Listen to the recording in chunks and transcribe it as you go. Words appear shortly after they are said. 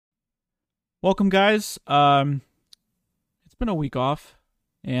Welcome, guys. It's been a week off,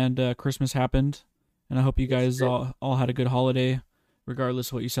 and Christmas happened, and I hope you Yes, guys it all had a good holiday, regardless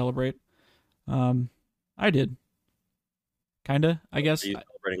of what you celebrate. Um, I did, kinda, I Are guess. you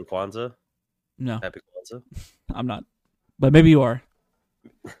celebrating Kwanzaa? No, Happy Kwanzaa. I'm not, but maybe you are.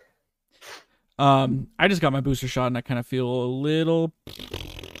 I just got my booster shot, and I kind of feel a little,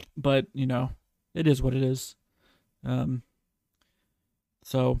 but it is what it is. Um,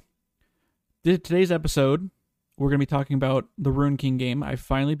 so today's episode, we're gonna be talking about the Rune King game. I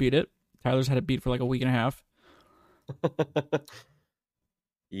finally beat it. Tyler's had it beat for like a week and a half.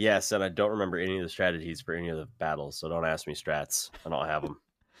 Yes, and I don't remember any of the strategies for any of the battles, so don't ask me strats. I don't have them.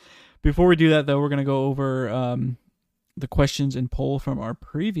 Before we do that, though, we're going to go over the questions and poll from our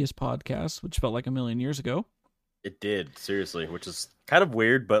previous podcast, which felt like a million years ago. It did, seriously, which is kind of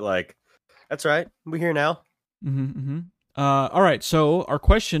weird, but like, that's right. We're here now. Mm-hmm, mm-hmm. All right. So our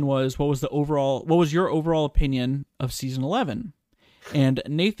question was, what was your overall opinion of season 11? And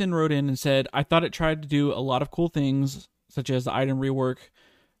Nathan wrote in and said, I thought it tried to do a lot of cool things, such as the item rework,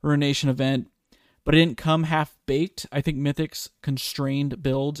 Ruination event, but it didn't come half baked. I think Mythic's constrained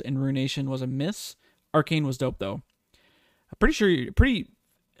builds and Ruination was a miss. Arcane was dope though. I'm pretty sure.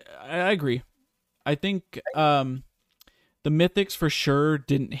 I agree. I think the Mythics for sure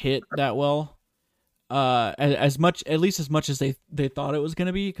didn't hit that well. As much, at least as much as they thought it was going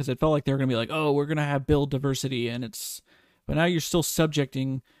to be, because it felt like they were going to be like, oh, we're going to have build diversity, but now you're still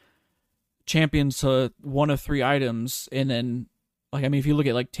subjecting champions to one of three items, and then like, I mean, if you look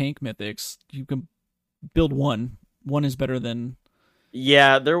at like tank Mythics, you can build one. One is better than.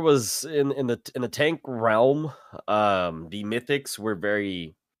 Yeah, there was in the tank realm, the mythics were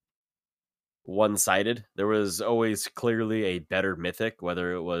very one-sided. There was always clearly a better mythic,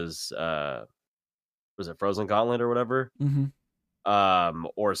 whether it was it Frozen Gauntlet or whatever, Mm-hmm.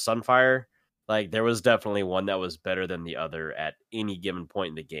 or Sunfire. Like there was definitely one that was better than the other at any given point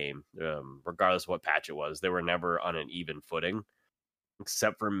in the game, regardless of what patch it was. They were never on an even footing,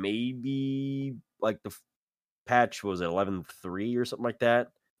 except for maybe like the patch was it 11.3 or something like that.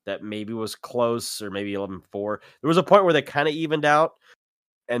 That maybe was close, or maybe 11.4. There was a point where they kind of evened out,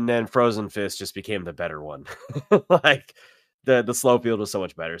 and then Frozen Fist just became the better one. Like the slow field was so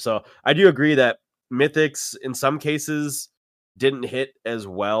much better. So I do agree that Mythics in some cases didn't hit as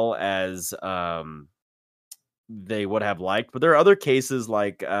well as they would have liked, but there are other cases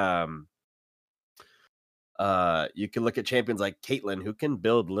like you can look at champions like Caitlyn, who can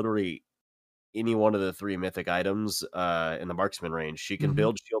build literally any one of the three mythic items in the marksman range. She can Mm-hmm.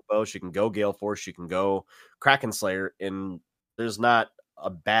 build shield bow, she can go Gale Force, she can go Kraken Slayer, and there's not a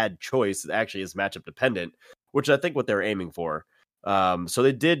bad choice. It actually is matchup dependent, which I think what they're aiming for. So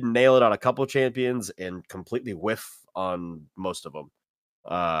they did nail it on a couple champions and completely whiff on most of them.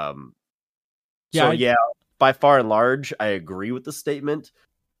 Um, Yeah, so yeah, by far and large, I agree with the statement.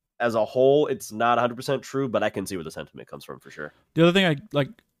 As a whole, it's not 100% true, but I can see where the sentiment comes from for sure. the other thing I like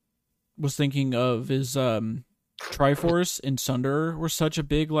was thinking of is Triforce and Sunder were such a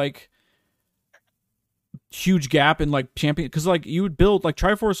big like huge gap in like champion, because like you would build like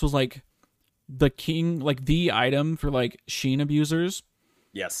Triforce was like the king, like the item for like Sheen abusers,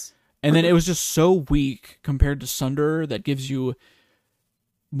 Yes. and then it was just so weak compared to Sunder that gives you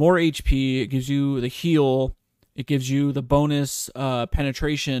more HP, it gives you the heal, it gives you the bonus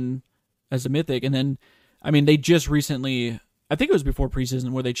penetration as a mythic, and then I mean they just recently, I think it was before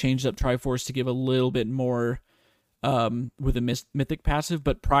preseason, where they changed up Triforce to give a little bit more with a mythic passive,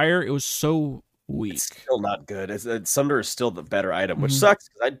 but prior it was so It's weak. still not good. Sunder is still the better item, which Mm-hmm. sucks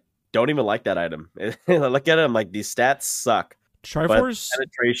because I don't even like that item. I look at it, I'm like, these stats suck, but Triforce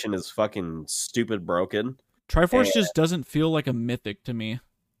penetration is fucking stupid broken. And Triforce just doesn't feel like a mythic to me.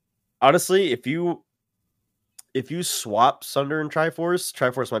 honestly, if you swap Sunder and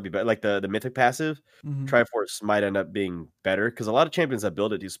Triforce might be better. Like the mythic passive, Mm-hmm. Triforce might end up being better because a lot of champions that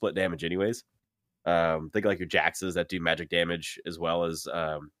build it do split damage anyways. Think like your Jaxes that do magic damage as well as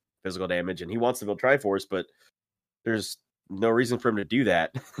physical damage, and he wants to build Triforce, but there's no reason for him to do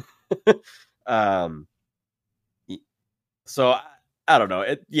that. um, so I don't know.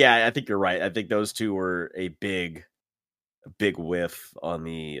 Yeah, I think you're right. I think those two were a big whiff on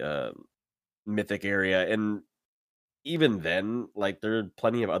the mythic area, and even then, like there are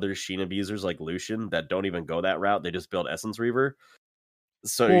plenty of other Sheen abusers like Lucian that don't even go that route. They just build Essence Reaver.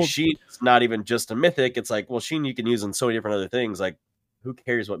 So Well, Sheen's not even just a mythic. It's like, well, Sheen you can use in so many different other things. Like, who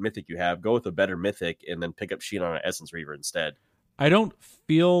cares what mythic you have? Go with a better mythic and then pick up Sheen on an Essence Reaver instead. I don't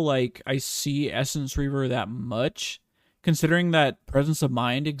feel like I see Essence Reaver that much, considering that Presence of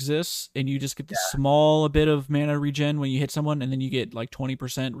Mind exists and you just get the small bit of mana regen when you hit someone, and then you get like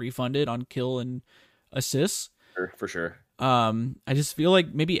 20% refunded on kill and assists. For sure. I just feel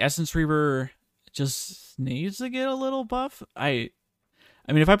like maybe Essence Reaver just needs to get a little buff. I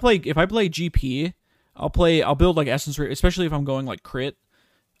mean, if I play GP, I'll build like Essence Reaver, especially if I'm going like crit.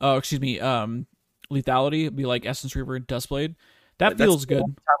 Lethality. It'd be like Essence Reaver and Dustblade. That feels good. That's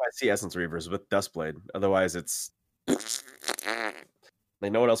the time I see Essence Reavers with Dustblade. Otherwise, it's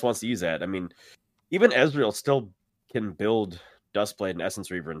like no one else wants to use that. I mean, even Ezreal still can build Dustblade and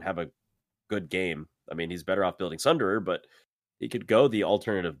Essence Reaver and have a good game. I mean, he's better off building Sunderer, but he could go the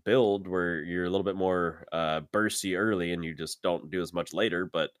alternative build where you're a little bit more bursty early and you just don't do as much later.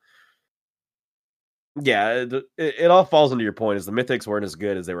 But yeah, it all falls into your point. Is the Mythics weren't as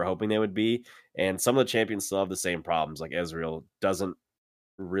good as they were hoping they would be, and some of the champions still have the same problems. Like Ezreal doesn't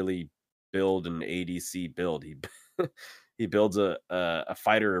really build an ADC build. He builds a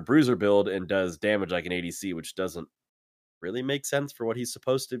fighter or bruiser build and does damage like an ADC, which doesn't really make sense for what he's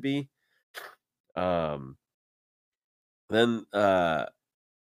supposed to be. Then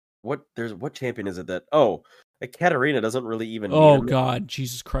what champion is it that like Katarina doesn't really even need God,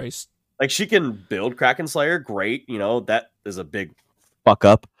 Jesus Christ. Like she can build Kraken Slayer, great, that is a big fuck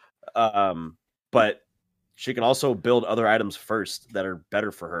up. But she can also build other items first that are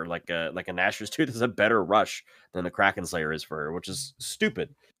better for her, like a Nashor's Tooth is a better rush than the Kraken Slayer is for her, which is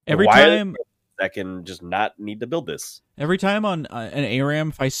stupid. Every time that can just not need to build this. Every time on an ARAM,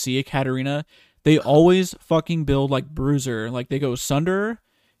 if I see a Katarina, they always fucking build like Bruiser. Like they go Sunder,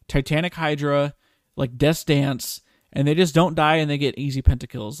 Titanic Hydra, like Death's Dance, and they just don't die and they get easy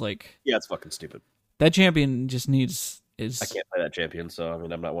pentakills. Like, yeah, it's fucking stupid. That champion just needs I can't play that champion, so I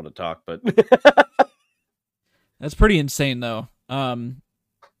mean I'm not one to talk, but that's pretty insane though.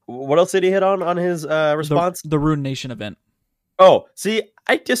 What else did he hit on his response? The Ruin Nation event. Oh, see,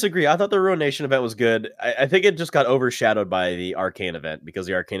 I disagree. I thought the Ruin Nation event was good. I think it just got overshadowed by the Arcane event because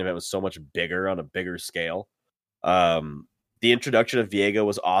the Arcane event was so much bigger on a bigger scale. The introduction of Viego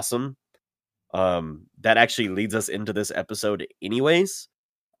was awesome. That actually leads us into this episode anyways.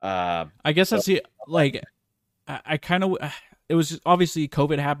 I guess that's I kind of, it was just, obviously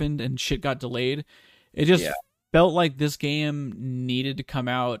COVID happened and shit got delayed. It just felt like this game needed to come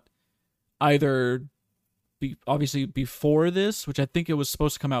out either obviously before this, which I think it was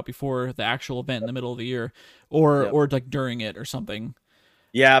supposed to come out before the actual event in the middle of the year, or like during it or something.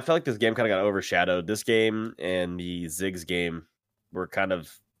 Yeah, I felt like this game kind of got overshadowed. This game and the Ziggs game were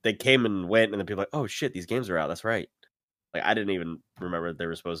they came and went, and then people were like, oh shit, these games are out. That's right. Like I didn't even remember they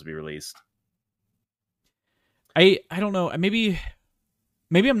were supposed to be released. I don't know. Maybe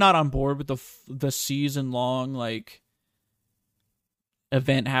I'm not on board with the season long like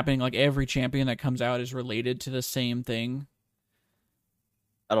event happening. Like every champion that comes out is related to the same thing.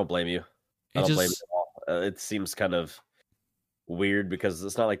 I don't blame you. I don't blame you at all. It seems kind of weird because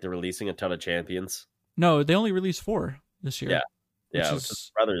it's not like they're releasing a ton of champions. No, they only released 4 this year. Which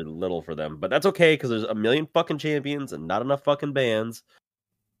is rather little for them, but that's okay because there's a million fucking champions and not enough fucking bands,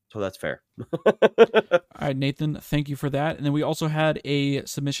 so that's fair. All right, Nathan, thank you for that. And then we also had a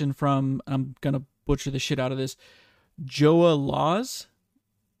submission from, I'm gonna butcher the shit out of this, Joa Laws.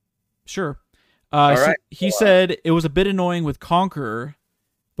 Sure. All right. He said it was a bit annoying with Conqueror,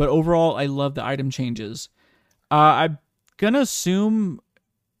 but overall I love the item changes. I'm gonna assume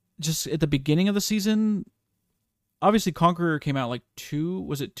just at the beginning of the season. Obviously, Conqueror came out like 2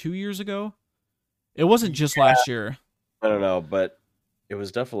 years ago? It wasn't just last year. I don't know, but it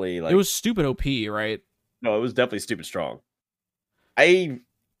was definitely like... It was stupid OP, right? No, it was definitely stupid strong. To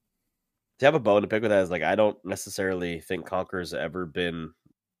have a bone to pick with that is like, I don't necessarily think Conqueror's ever been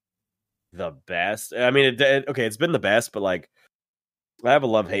the best. I mean, it's been the best, but like, I have a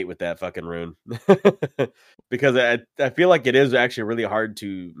love-hate with that fucking rune. Because I feel like it is actually really hard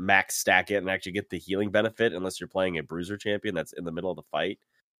to max stack it and actually get the healing benefit unless you're playing a bruiser champion that's in the middle of the fight.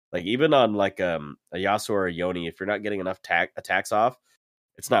 Like, even on like a Yasuo or a Yoni, if you're not getting enough attacks off,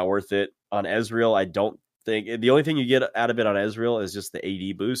 it's not worth it. On Ezreal, I don't think... The only thing you get out of it on Ezreal is just the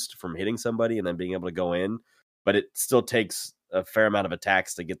AD boost from hitting somebody and then being able to go in. But it still takes a fair amount of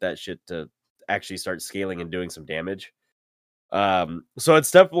attacks to get that shit to actually start scaling and doing some damage. So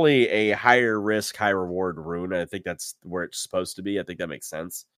it's definitely a higher risk, high reward rune. I think that's where it's supposed to be. I think that makes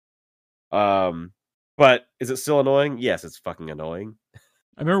sense. But is it still annoying? Yes, it's fucking annoying.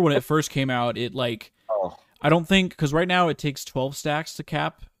 I remember when it first came out, it like, I don't think, because right now it takes 12 stacks to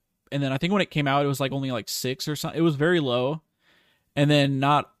cap. And then I think when it came out, it was like only like 6 or something. It was very low. And then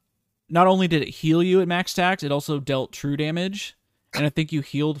not only did it heal you at max stacks, it also dealt true damage. And I think you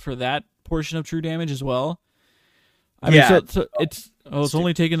healed for that portion of true damage as well. I mean, so it's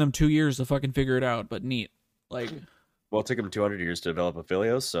only taken them 2 years to fucking figure it out, but neat. Like, well, it took them 200 years to develop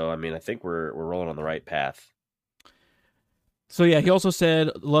Aphelios, so I mean, I think we're rolling on the right path. so yeah, he also said,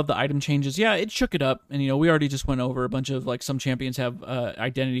 love the item changes. Yeah, it shook it up. And, we already just went over a bunch of, like, some champions have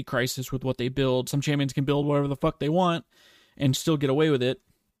identity crisis with what they build. Some champions can build whatever the fuck they want and still get away with it.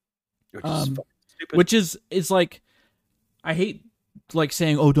 Which is fucking stupid. Which is, it's like, I hate, like,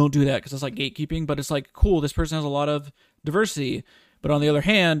 saying, oh, don't do that, because it's like gatekeeping, but it's like, cool, this person has a lot of diversity. But on the other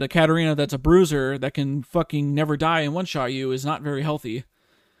hand, a Katarina that's a bruiser that can fucking never die and one-shot you is not very healthy.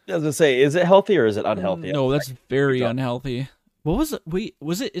 I was gonna say, is it healthy or is it unhealthy? No, that's very unhealthy. What was it?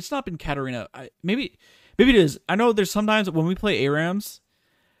 Was it? It's not been Katarina. Maybe it is. I know there's sometimes when we play ARAMs,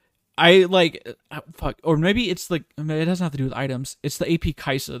 I like fuck, or maybe it's like it doesn't have to do with items. It's the AP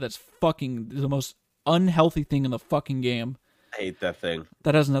Kaisa that's fucking the most unhealthy thing in the fucking game. I hate that thing.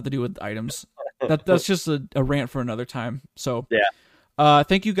 That doesn't have to do with items. That's just a rant for another time. So yeah.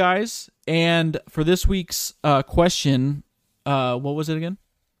 Thank you guys. And for this week's question, what was it again?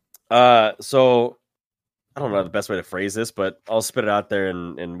 So I don't know the best way to phrase this, but I'll spit it out there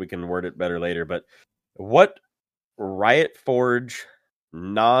and we can word it better later. But what Riot Forge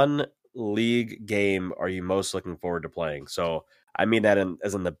non-league game are you most looking forward to playing? So I mean that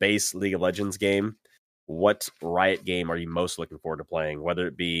as in the base League of Legends game. What Riot game are you most looking forward to playing? Whether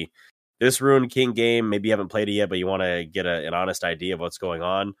it be this Ruined King game, maybe you haven't played it yet, but you want to get an honest idea of what's going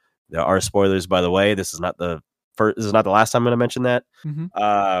on. There are spoilers, by the way. This is not the last time I'm going to mention that.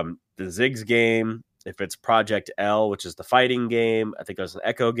 Mm-hmm. The Ziggs game, if it's Project L, which is the fighting game, I think there's an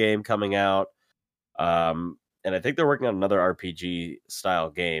Echo game coming out. And I think they're working on another RPG style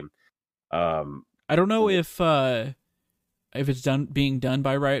game. I don't know if it's being done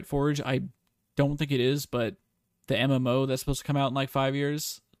by Riot Forge. I don't think it is, but the MMO that's supposed to come out in like 5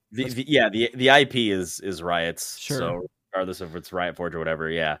 years. The IP is Riot's. Sure. So regardless if it's Riot Forge or whatever,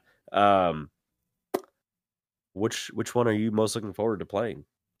 yeah. Which one are you most looking forward to playing?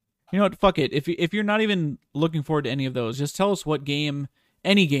 You know what? Fuck it. If you're not even looking forward to any of those, just tell us what game,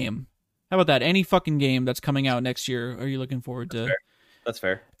 any game. How about that? Any fucking game that's coming out next year are you looking forward to? That's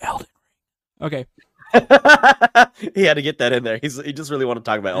fair. Elden Ring. Okay. He had to get that in there. He just really wanted to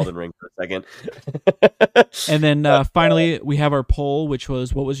talk about Elden Ring for a second. And then finally, we have our poll, which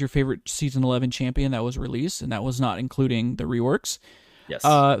was, what was your favorite Season 11 champion that was released? And that was not including the reworks. Yes.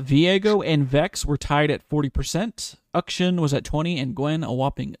 Viego and Vex were tied at 40%. Ukshin was at 20%, and Gwen a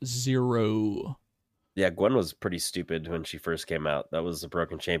whopping 0%. Yeah, Gwen was pretty stupid when she first came out. That was a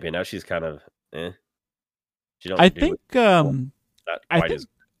broken champion. Now she's kind of I think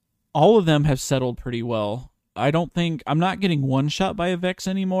all of them have settled pretty well. I'm not getting one shot by a Vex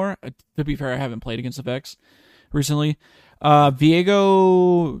anymore. To be fair, I haven't played against a Vex recently.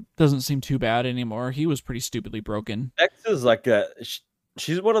 Viego doesn't seem too bad anymore. He was pretty stupidly broken. Vex is like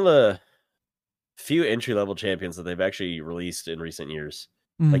she's one of the few entry-level champions that they've actually released in recent years.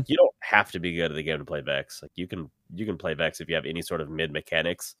 Mm-hmm. Like, you don't have to be good at the game to play Vex. Like, you can play Vex if you have any sort of mid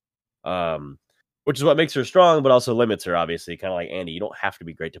mechanics, which is what makes her strong, but also limits her, obviously. Kind of like Annie. You don't have to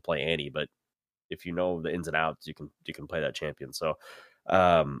be great to play Annie, but if you know the ins and outs, you can play that champion. So,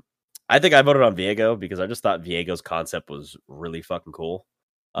 I think I voted on Viego because I just thought Viego's concept was really fucking cool.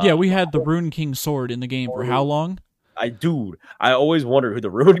 Yeah, we had the Rune King sword in the game for how long? I always wondered who the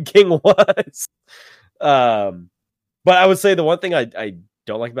Ruined King was. But I would say the one thing I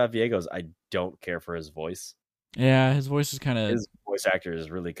don't like about Viego is I don't care for his voice. Yeah, his voice is kind of... His voice actor is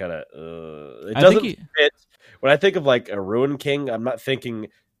really kind of... it doesn't fit. When I think of like a Ruined King, I'm not thinking...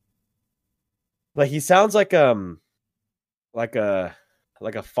 Like, he sounds like a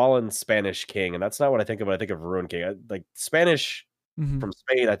fallen Spanish king, and that's not what I think of when I think of Ruined King. Like, Spanish from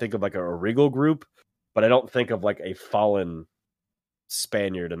Spain, I think of like a regal group, but I don't think of like a fallen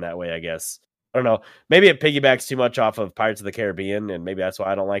Spaniard in that way, I guess. I don't know. Maybe it piggybacks too much off of Pirates of the Caribbean, and maybe that's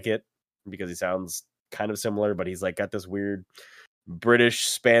why I don't like it, because he sounds kind of similar, but he's like got this weird British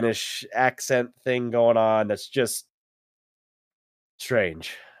Spanish accent thing going on that's just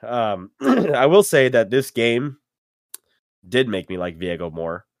strange. I will say that this game did make me like Viego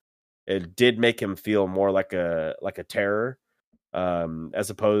more. It did make him feel more like a terror, as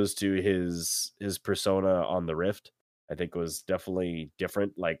opposed to his persona on the Rift. I think was definitely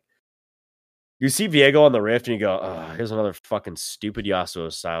different. Like, you see Viego on the Rift and you go, oh, here's another fucking stupid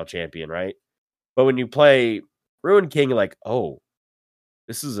Yasuo style champion, right? But when you play Ruined King, you're like, oh,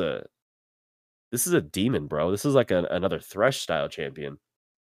 this is a demon, bro. This is like another Thresh style champion.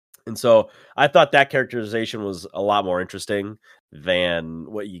 And so I thought that characterization was a lot more interesting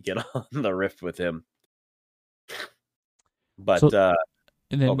than what you get on the Rift with him. But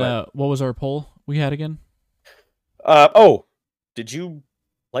and then what was our poll we had again? Oh, did you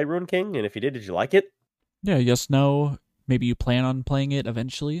play Ruin King? And if you did you like it? Yeah, yes, no. Maybe you plan on playing it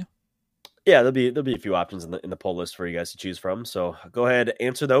eventually. Yeah, there'll be a few options in the poll list for you guys to choose from. So go ahead,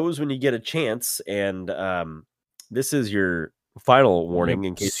 answer those when you get a chance. And this is your final Yep. warning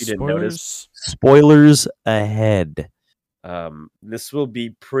in case you didn't notice. Spoilers. Spoilers ahead. This will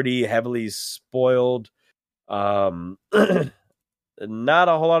be pretty heavily spoiled. Not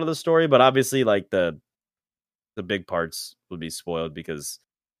a whole lot of the story, but obviously, like the big parts will be spoiled because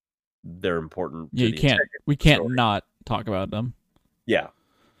they're important Yeah, to you the can't. integrity We of the can't story. not talk about them. Yeah.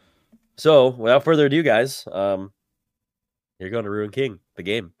 So, without further ado, guys, you're going to Ruin King, the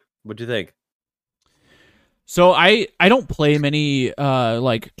game. What do you think? So I don't play many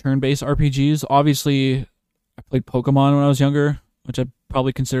like turn-based RPGs. Obviously, I played Pokemon when I was younger, which I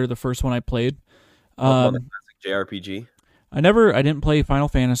probably consider the first one I played. Pokemon the classic JRPG. I didn't play Final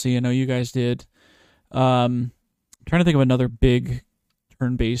Fantasy. I know you guys did. I'm trying to think of another big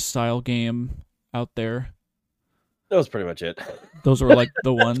turn-based style game out there. That was pretty much it. Those were like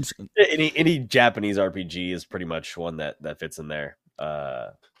the ones. Any Japanese RPG is pretty much one that fits in there.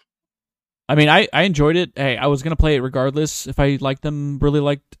 I mean, I enjoyed it. Hey, I was gonna play it regardless if I liked them. Really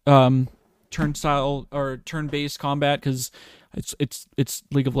liked turn style or turn based combat because it's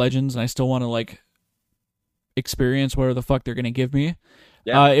League of Legends, and I still want to like experience whatever the fuck they're gonna give me.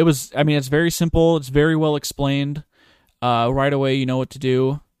 Yeah. It was. I mean, it's very simple. It's very well explained. Right away, you know what to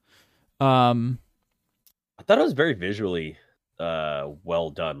do. I thought it was very visually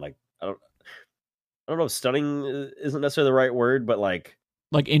well done. Like I don't know if stunning isn't necessarily the right word, but like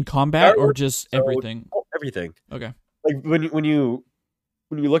in combat or just everything. Everything. Okay. Like when you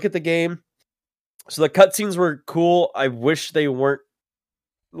look at the game, so the cutscenes were cool. I wish they weren't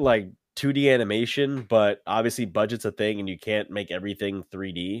like 2D animation, but obviously budget's a thing and you can't make everything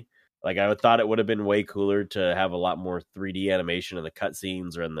 3D. Like I thought it would have been way cooler to have a lot more 3D animation in the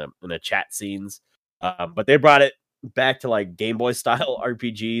cutscenes or in the chat scenes. But they brought it back to like Game Boy style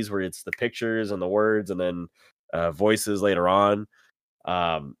RPGs where it's the pictures and the words and then voices later on.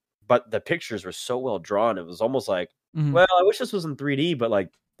 But the pictures were so well drawn. It was almost like, well, I wish this was in 3D, but like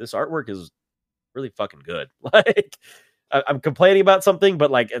this artwork is really fucking good. Like I'm complaining about something,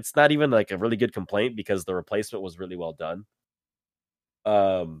 but like it's not even like a really good complaint because the replacement was really well done.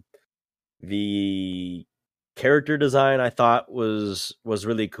 The character design I thought was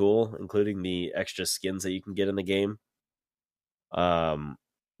really cool, including the extra skins that you can get in the game.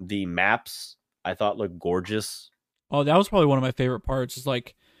 The maps I thought looked gorgeous. Oh, that was probably one of my favorite parts. Is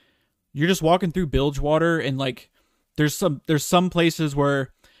like you're just walking through Bilgewater, and like there's some places where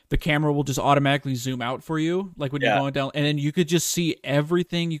the camera will just automatically zoom out for you, like when you're going down, and then you could just see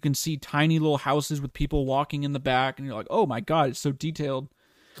everything. You can see tiny little houses with people walking in the back, and you're like, oh my god, it's so detailed.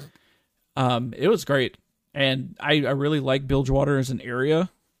 It was great, and I really like Bilgewater as an area,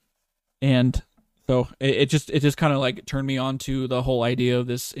 and so it just kind of like turned me on to the whole idea of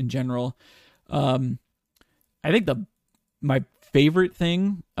this in general. I think my favorite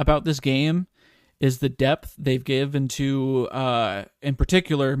thing about this game is the depth they've given to, in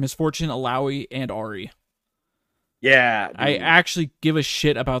particular, Misfortune, Alawi, and Ari. Yeah, dude. I actually give a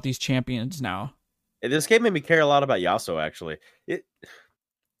shit about these champions now. This game made me care a lot about Yasuo, actually.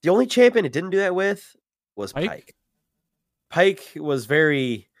 The only champion it didn't do that with was Pyke. Pyke was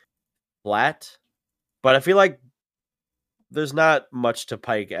very flat, but I feel like there's not much to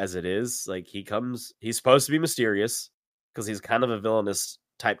Pyke as it is. Like he's supposed to be mysterious because he's kind of a villainous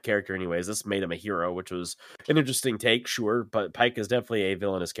type character anyways. This made him a hero, which was an interesting take, sure, but Pyke is definitely a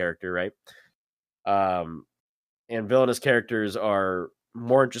villainous character, right? And villainous characters are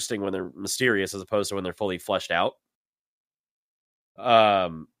more interesting when they're mysterious as opposed to when they're fully fleshed out.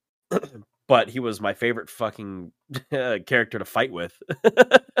 But he was my favorite fucking character to fight with.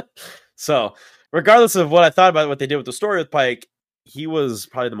 So, regardless of what I thought about what they did with the story with Pyke, he was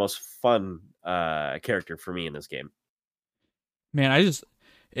probably the most fun character for me in this game. Man, I guess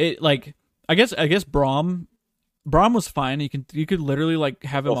Braum was fine. You could literally like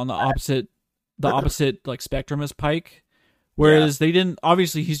have him on the opposite like spectrum as Pyke. Whereas they didn't.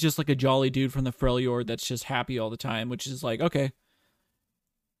 Obviously, he's just like a jolly dude from the Freljord that's just happy all the time, which is like okay.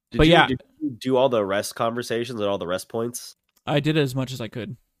 Did you do all the rest conversations at all the rest points? I did as much as I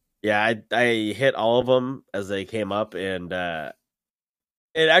could. Yeah, I hit all of them as they came up, and it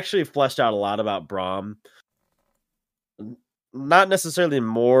actually fleshed out a lot about Braum. Not necessarily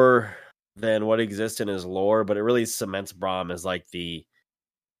more than what exists in his lore, but it really cements Braum as like the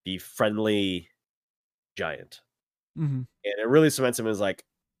friendly giant. Mm-hmm. And it really cements him as like,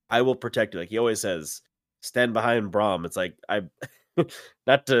 I will protect you. Like he always says, stand behind Braum. It's like, I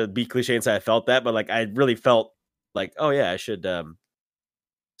not to be cliche and say I felt that, but like I really felt like, oh yeah, I should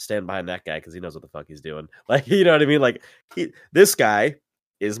stand behind that guy because he knows what the fuck he's doing. Like, you know what I mean? Like, this guy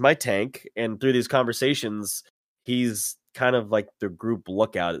is my tank, and through these conversations, he's kind of like the group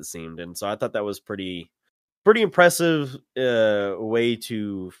lookout, it seemed. And so I thought that was pretty impressive way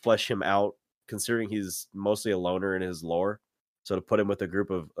to flesh him out, considering he's mostly a loner in his lore. So to put him with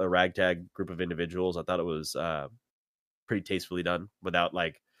a ragtag group of individuals, I thought it was pretty tastefully done without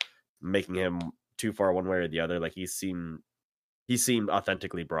like making him too far one way or the other. Like he seemed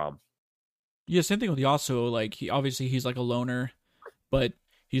authentically Braum. Yeah, same thing with Yasuo. Like he's like a loner, but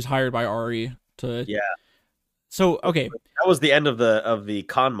he's hired by Ari to. Yeah. So okay, that was the end of the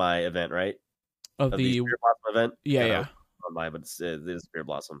Konmai event, right? Of the Spirit Blossom event. Yeah. Konmai, but it is Spirit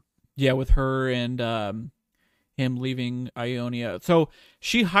Blossom. Yeah, with her and him leaving Ionia. So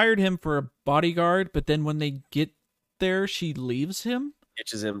she hired him for a bodyguard, but then when they get there, she leaves him.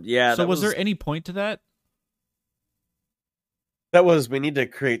 Ditches him. Yeah. So was there any point to that? That was, we need to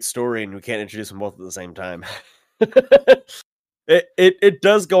create story and we can't introduce them both at the same time. It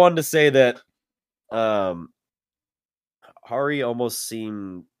does go on to say that Hari almost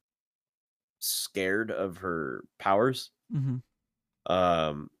seemed scared of her powers.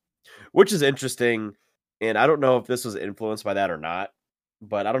 Mm-hmm. Which is interesting, and I don't know if this was influenced by that or not,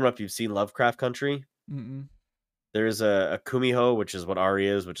 but I don't know if you've seen Lovecraft Country. Mm-mm. There's a Kumiho, which is what Ari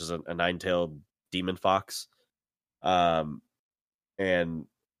is, which is a nine-tailed demon fox. And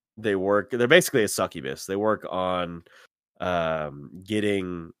they're basically a succubus. They work on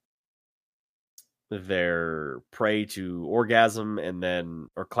getting their prey to orgasm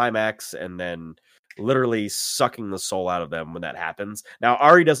or climax, and then literally sucking the soul out of them when that happens. Now,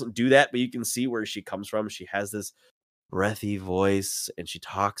 Ari doesn't do that, but you can see where she comes from. She has this breathy voice, and she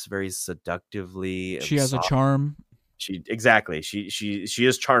talks very seductively. She has a charm. She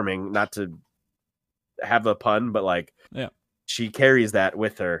is charming, not to have a pun, but like, yeah, she carries that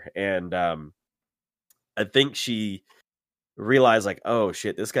with her. And I think she realized like, oh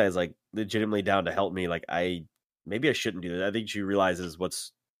shit, this guy is like legitimately down to help me. Like, maybe I shouldn't do that. I think she realizes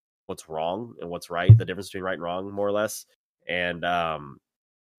what's wrong and what's right, the difference between right and wrong, more or less. And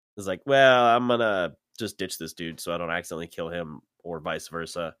it's like, well, I'm gonna just ditch this dude so I don't accidentally kill him, or vice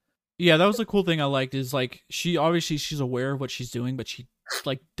versa. Yeah, that was the cool thing I liked, is like she's aware of what she's doing, but she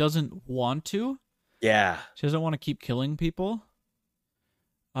like doesn't want to. Yeah, she doesn't want to keep killing people.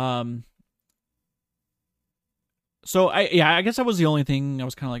 So I guess that was the only thing I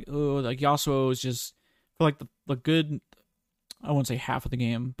was kind of like, oh, like Yasuo is just for like the good, I wouldn't say half of the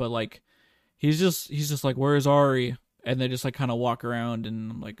game, but like he's just like, where is Ari? And they just like kind of walk around,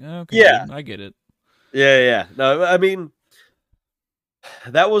 and I'm like, okay, yeah, I get it. Yeah. No, I mean,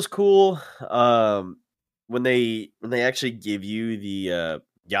 that was cool. When they actually give you the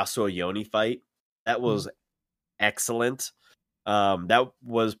Yasuo Yoni fight, that was excellent. That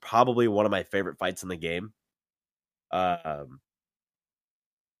was probably one of my favorite fights in the game. So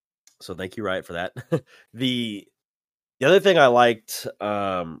thank you, Riot, for that. The other thing I liked,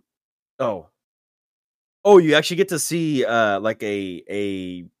 you actually get to see like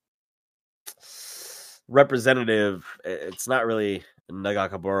a representative. It's not really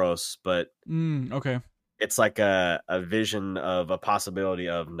Nagakaboros, but okay, it's like a vision of a possibility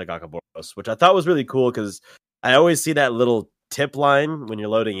of Nagakaboros, which I thought was really cool, because I always see that little tip line when you're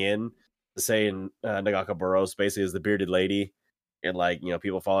loading in saying Nagakaboros basically is the bearded lady, and like, you know,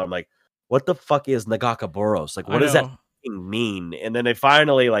 people follow. I'm like, what the fuck is Nagakaboros? Like, what does that mean? And then they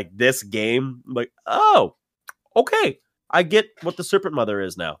finally, like, this game, I'm like, oh, okay, I get what the Serpent Mother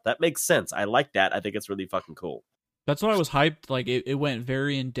is now. That makes sense. I like that. I think it's really fucking cool. That's what I was hyped. Like, it went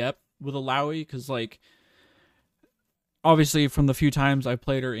very in depth with Illaoi, because like, obviously from the few times I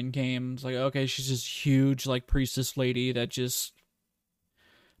played her in games, like, okay, she's this huge like priestess lady that just,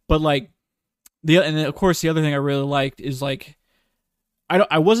 but like and then, of course, the other thing I really liked is like,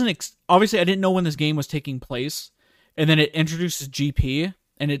 I wasn't obviously I didn't know when this game was taking place, and then it introduces GP,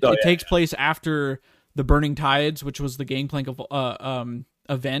 and it takes place after the Burning Tides, which was the Gangplank of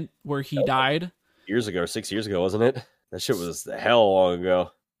event where he died 6 years ago, wasn't it? That shit was the hell long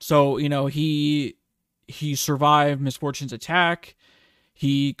ago. So, you know, he survived Misfortune's attack.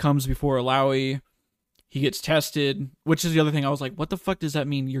 He comes before Illaoi. He gets tested, which is the other thing. I was like, what the fuck does that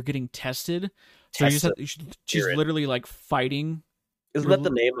mean? You're getting tested? So she's literally like fighting. Isn't that the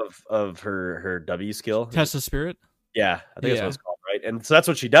name of her W skill? Test the Spirit? Yeah, I think that's what it's called, right? And so that's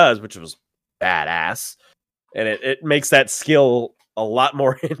what she does, which was badass. And it makes that skill a lot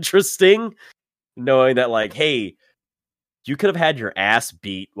more interesting, knowing that, like, hey, you could have had your ass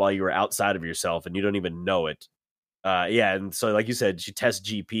beat while you were outside of yourself and you don't even know it. And so, like you said, she tests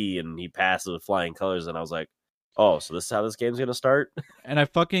GP and he passes with flying colors, and I was like, Oh, so this is how this game's gonna start? And I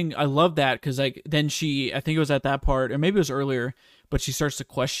love that because like then I think it was at that part or maybe it was earlier, but she starts to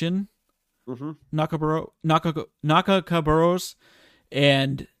question Mm-hmm. Nakakaburos,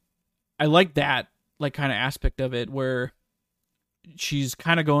 and I like that like kind of aspect of it where she's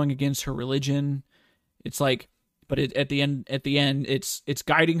kind of going against her religion. It's like, but at the end, it's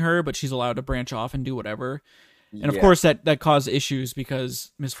guiding her, but she's allowed to branch off and do whatever. And of Yeah. course, that caused issues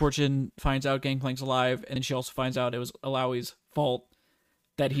because Miss Fortune finds out Gangplank's alive, and then she also finds out it was Alawi's fault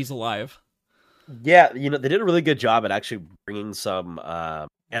that he's alive. Yeah, they did a really good job at actually bringing some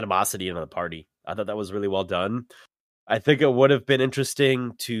animosity into the party. I thought that was really well done. I think it would have been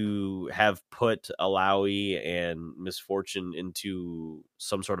interesting to have put Alawi and Misfortune into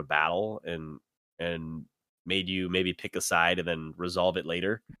some sort of battle and made you maybe pick a side and then resolve it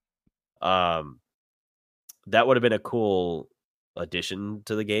later. That would have been a cool addition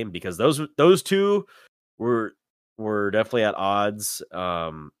to the game because those two were definitely at odds.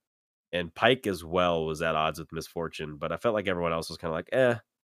 And Pike as well was at odds with Misfortune, but I felt like everyone else was kind of like,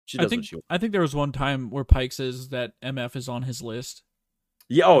 she does what she wants. I think there was one time where Pike says that MF is on his list.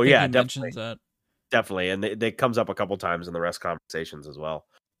 Yeah, I think yeah, he definitely. mentions that. Definitely, and they comes up a couple times in the rest conversations as well.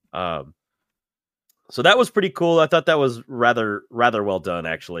 So that was pretty cool. I thought that was rather well done,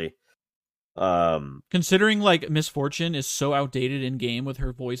 actually. Considering like Misfortune is so outdated in game with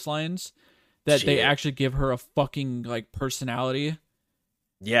her voice lines that they actually give her a fucking like personality.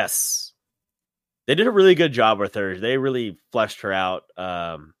 Yes, they did a really good job with her. They really fleshed her out.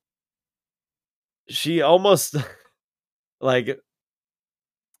 She almost like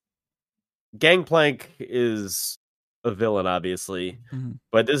Gangplank is a villain, obviously,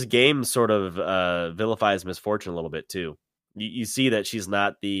 but this game sort of vilifies Misfortune a little bit too. You see that she's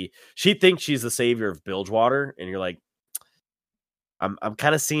not she thinks she's the savior of Bilgewater, and you're like, I'm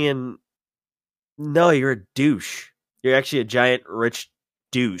kind of seeing, no, you're a douche. You're actually a giant rich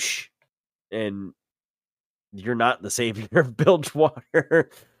douche, and you're not the savior of Bilgewater.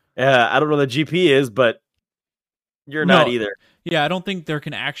 I don't know what the GP is, but you're not either. Yeah, I don't think there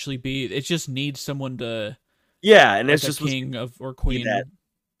can actually be. It just needs someone to. Yeah, and like it's just king or queen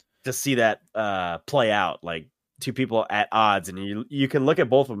to see that play out, like two people at odds, and you can look at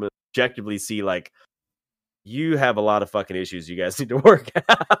both of them and objectively see like you have a lot of fucking issues you guys need to work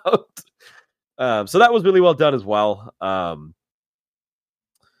out. So that was really well done as well.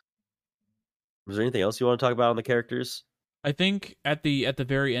 Was there anything else you want to talk about on the characters? I think at the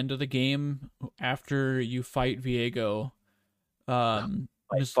very end of the game, after you fight Viego, Fuck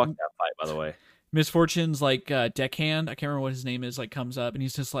that fight, by the way. Misfortune's like deckhand, I can't remember what his name is, like comes up and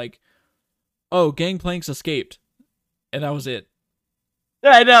he's just like, "Oh, Gangplank's escaped," and that was it.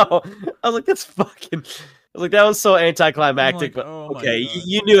 I know. I was like, that's fucking. I was like, that was so anticlimactic, like, but oh okay,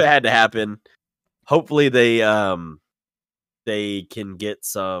 you knew it had to happen. Hopefully, they can get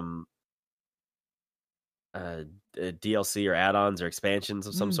some DLC or add-ons or expansions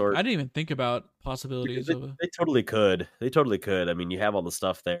of some sort. I didn't even think about possibilities of it. They totally could. They totally could. I mean, you have all the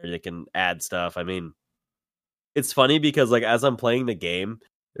stuff there. They can add stuff. I mean, it's funny because like as I'm playing the game,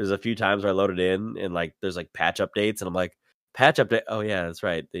 there's a few times where I loaded in and like there's like patch updates, and I'm like, patch update. Oh yeah, that's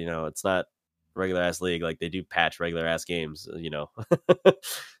right. It's not regular ass league. Like they do patch regular ass games.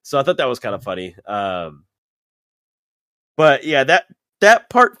 So I thought that was kind of funny. But yeah, that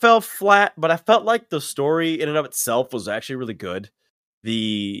part fell flat, but I felt like the story in and of itself was actually really good.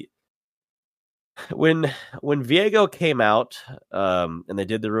 When Viego came out, and they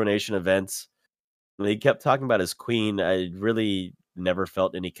did the Ruination events, and he kept talking about his queen, I really never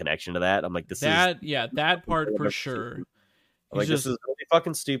felt any connection to that. I'm like, that part for sure. I'm like, this is really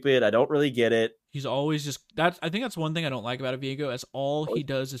fucking stupid. I don't really get it. He's always just I think that's one thing I don't like about Viego, as all he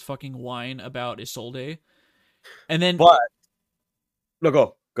does is fucking whine about Isolde. And then no,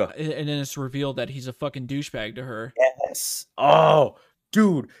 go. And then it's revealed that he's a fucking douchebag to her. Yes. Oh,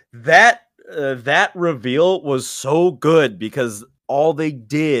 dude, that reveal was so good because all they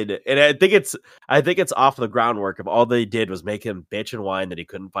did, and I think it's off the groundwork of all they did was make him bitch and whine that he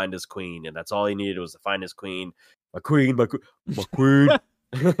couldn't find his queen, and that's all he needed was to find his queen. My queen. like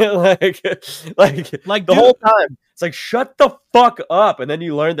the whole time it's like, shut the fuck up. And then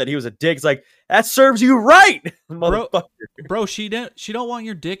you learn that he was a dick. It's like, that serves you right, motherfucker. Bro, she don't want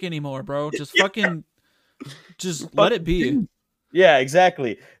your dick anymore, bro. Just fucking just let it be. Yeah,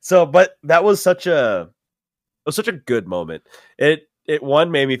 exactly. So, but that was such a good moment. It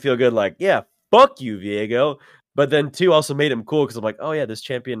one made me feel good, like, yeah, fuck you, Viego. But then two also made him cool because I'm like, oh yeah, this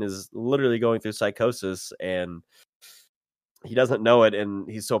champion is literally going through psychosis and he doesn't know it, and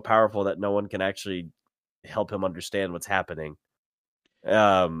he's so powerful that no one can actually help him understand what's happening.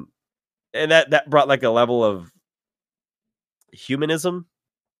 And that brought like a level of humanism.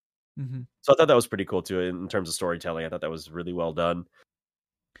 Mm-hmm. So I thought that was pretty cool too in terms of storytelling. I thought that was really well done.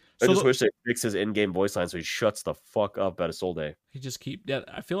 I So just wish they fix his in-game voice line so he shuts the fuck up at Isolde. he just keep. Yeah,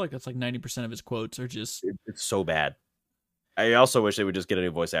 I feel like that's like 90% of his quotes are just. It's so bad. I also wish they would just get a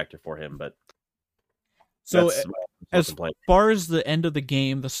new voice actor for him, but So that's my as complaint. far as the end of the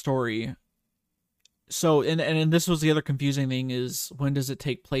game, the story. So and this was the other confusing thing is when does it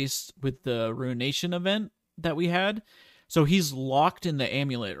take place with the Ruination event that we had? So he's locked in the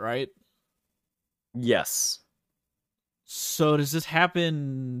amulet, right? Yes. So does this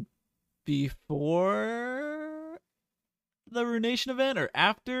happen before the Ruination event or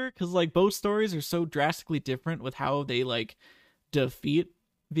after? Because like both stories are so drastically different with how they like defeat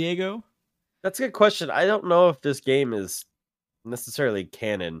Viego. That's a good question. I don't know if this game is necessarily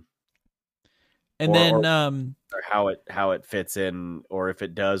canon And or, then or how it fits in, or if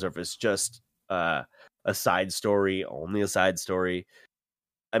it does, or if it's just a side story, only a side story.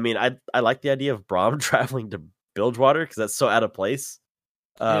 I mean, I like the idea of Braum traveling to Bilgewater because that's so out of place.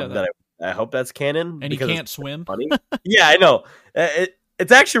 That I hope that's canon. And he can't swim. Funny. Yeah, I know.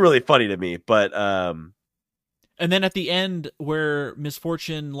 It's actually really funny to me, but and then at the end where Miss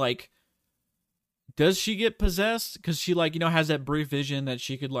Fortune like. Does she get possessed? Because she like has that brief vision that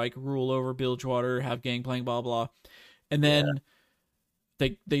she could like rule over Bilgewater, have Gangplank, blah blah, and then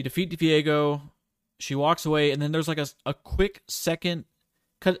they defeat Viego. She walks away, and then there's like a quick second.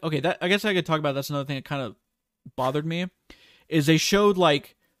 Okay, that I guess I could talk about. That's another thing that kind of bothered me. Is they showed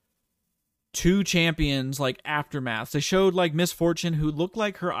like two champions like aftermath. They showed like Miss Fortune who looked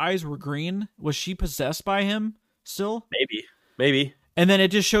like her eyes were green. Was she possessed by him still? Maybe. And then it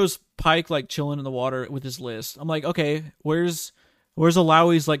just shows Pike like chilling in the water with his list. I'm like, okay, where's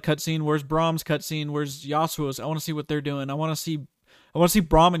Alawi's like cutscene? Where's Braum's cutscene? Where's Yasuo's? I want to see what they're doing. I want to see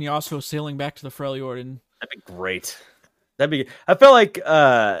Braum and Yasuo sailing back to the Freljord. That'd be great. I felt like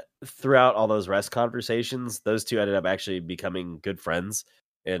throughout all those rest conversations, those two ended up actually becoming good friends.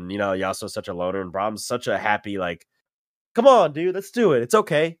 And Yasuo's such a loner, and Braum's such a happy like, come on, dude, let's do it. It's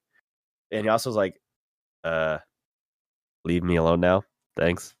okay. And Yasuo's like, leave me alone now.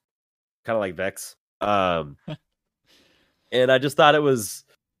 Thanks. Kind of like Vex. And I just thought it was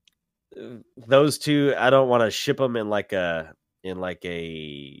those two. I don't want to ship them in like a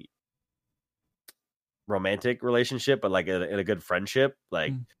romantic relationship, but like in a good friendship.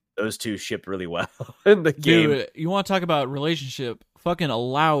 Like those two shipped really well in the game. Dude, you want to talk about relationship? Fucking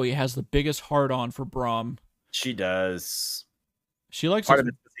Alawi has the biggest hard on for Braum. She does. She likes part of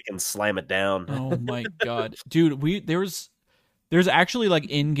it because he can slam it down. Oh my god, dude! There's actually like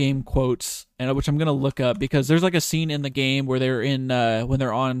in-game quotes, and which I'm gonna look up because there's like a scene in the game where they're in when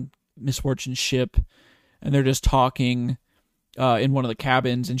they're on Miss Fortune's ship, and they're just talking in one of the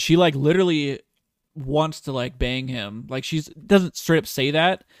cabins, and she like literally wants to like bang him. Like she doesn't straight up say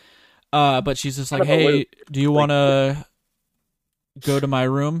that, but she's just like, "Hey, do you want to go to my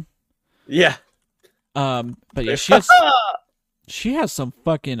room?" Yeah. But yeah, she has some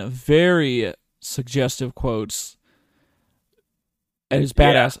fucking very suggestive quotes. And it's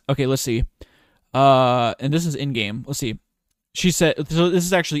badass. Yeah. Okay, let's see. And this is in game. Let's see. She said, so this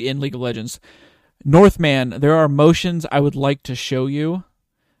is actually in League of Legends. Northman, there are motions I would like to show you.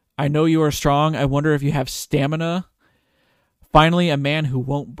 I know you are strong. I wonder if you have stamina. Finally, a man who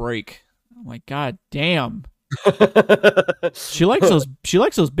won't break. Oh my god, damn. She likes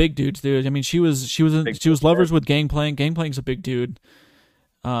those big dudes, dude. I mean, she was lovers with Gangplank. Gangplank's a big dude.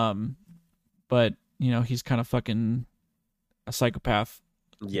 But he's kind of fucking a psychopath.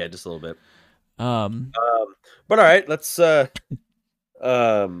 Yeah, just a little bit. But all right, let's the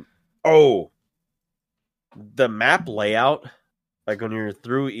map layout, like when you're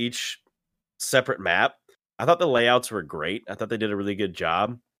through each separate map, I thought the layouts were great. I thought they did a really good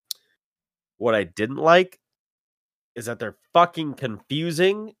job. What I didn't like is that they're fucking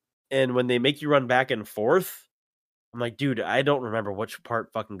confusing, and when they make you run back and forth, I'm like, dude, I don't remember which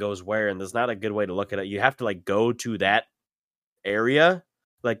part fucking goes where, and there's not a good way to look at it. You have to like go to that area,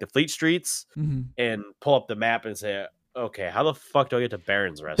 like the Fleet Streets, and pull up the map and say, okay, how the fuck do I get to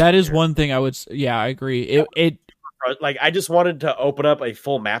Baron's Rest? That is here? One thing I would, yeah, I agree. It like, I just wanted to open up a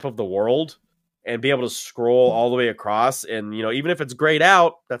full map of the world and be able to scroll all the way across, and even if it's grayed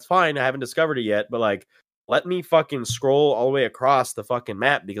out, that's fine. I haven't discovered it yet, but like, let me fucking scroll all the way across the fucking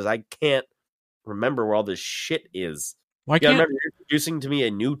map because I can't remember where all this shit is. Why can't remember you're introducing to me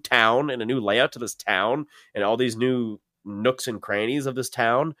a new town and a new layout to this town and all these new nooks and crannies of this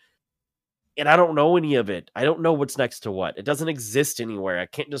town, and I don't know any of it. I don't know what's next to what. It doesn't exist anywhere. I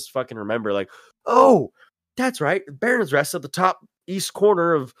can't just fucking remember like, oh, that's right, Baron's Rest at the top east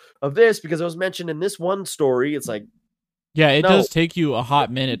corner of this because it was mentioned in this one story. It's like, Yeah, it No, does take you a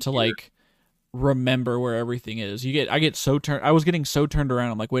hot minute to like remember where everything is. I get so turned. I was getting so turned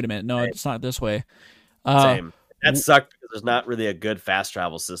around. I'm like, wait a minute, no, same. it's not this way. Uh, Same. That sucked because there's not really a good fast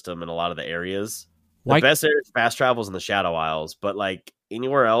travel system in a lot of the areas. The why? best area for fast travel is in the Shadow Isles, but like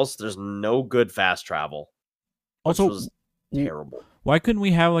anywhere else, there's no good fast travel, which Also, was terrible. why couldn't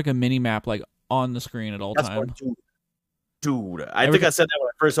we have like a mini map like on the screen at all That's what, time? dude. I Every think time I said that when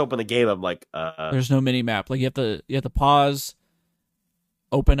I first opened the game. I'm like, there's no mini map. Like you have to pause,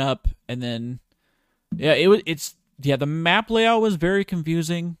 open up, and then yeah, it's yeah. The map layout was very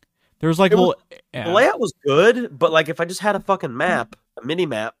confusing. There was like it was, little the layout was good, but like if I just had a fucking map, a mini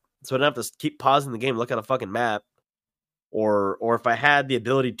map, so I didn't have to keep pausing the game, look at a fucking map, or if I had the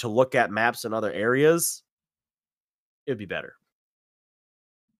ability to look at maps in other areas, it'd be better.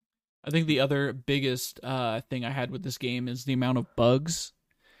 I think the other biggest thing I had with this game is the amount of bugs.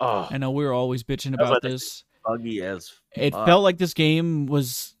 Oh, I know we were always bitching that's about like this. buggy as It fuck. felt like this game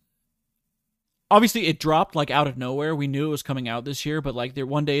was obviously it dropped like out of nowhere. We knew it was coming out this year, but like there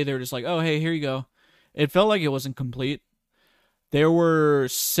one day they were just like, "Oh, hey, here you go." It felt like it wasn't complete. There were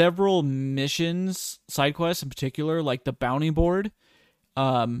several missions, side quests in particular, like the bounty board.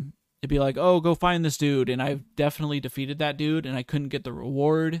 It'd be like, "Oh, go find this dude," and I've definitely defeated that dude, and I couldn't get the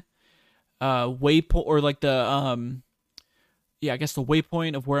reward. Waypoint or like the yeah, I guess the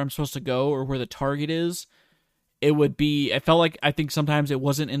waypoint of where I'm supposed to go or where the target is. It would be. I felt like I think sometimes it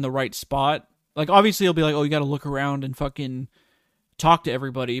wasn't in the right spot. Like obviously it'll be like, oh, you got to look around and fucking talk to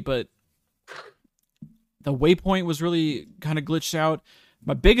everybody, but the waypoint was really kind of glitched out.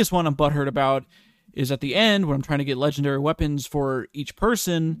 My biggest one I'm butthurt about is at the end when I'm trying to get legendary weapons for each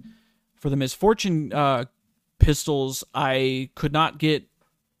person for the misfortune pistols. I could not get.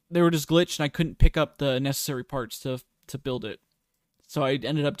 They were just glitched, and I couldn't pick up the necessary parts to build it. So I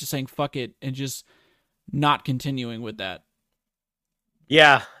ended up just saying fuck it and just not continuing with that.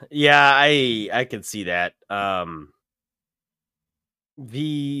 Yeah, I can see that.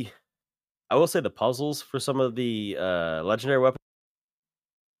 The I will say the puzzles for some of the legendary weapons,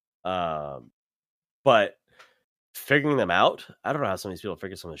 um, but figuring them out, I don't know how some of these people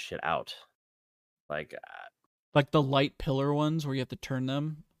figure some of this shit out. Like, Like the light pillar ones where you have to turn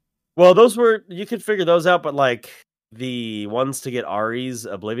them. well, those were you could figure those out, but like the ones to get Ari's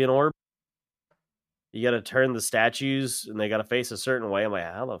Oblivion Orb, you got to turn the statues and they got to face a certain way. I'm like,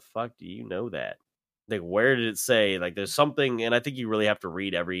 how the fuck do you know that? Like, where did it say? Like, there's something, and I think you really have to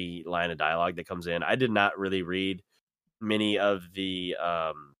read every line of dialogue that comes in. I did not really read many of the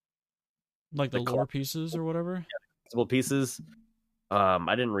Like the lore pieces or whatever. collectible pieces.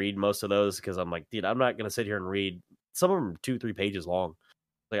 I didn't read most of those because I'm like, dude, I'm not gonna sit here and read. Some of them are 2-3 pages long.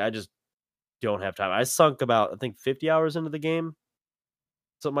 Like, I just don't have time. I sunk about I think 50 hours into the game,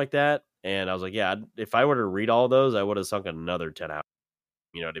 something like that, and I was like, yeah, if I were to read all those, I would have sunk another 10 hours.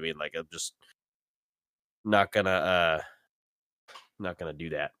 You know what I mean? Like, I'm just not gonna do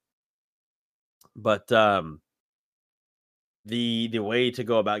that. But the way to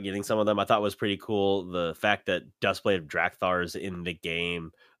go about getting some of them I thought was pretty cool. The fact that Duskblade of Drakthar is in the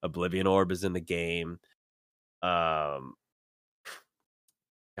game, Oblivion Orb is in the game. God,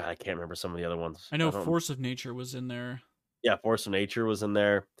 I can't remember some of the other ones. I know Force of Nature was in there. Yeah, Force of Nature was in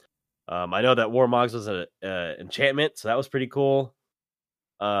there. I know that Warmogs was an enchantment, so that was pretty cool.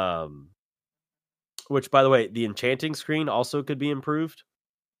 Which, by the way, the enchanting screen also could be improved.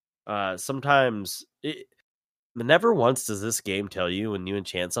 Sometimes never once does this game tell you when you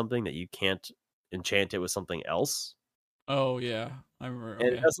enchant something that you can't enchant it with something else. Oh yeah, I remember. Okay.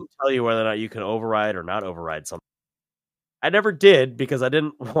 And it doesn't tell you whether or not you can override or not override something. I never did because I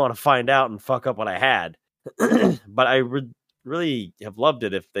didn't want to find out and fuck up what I had. But I would really have loved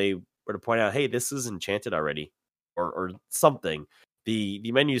it if they were to point out, hey, this is enchanted already, or something. The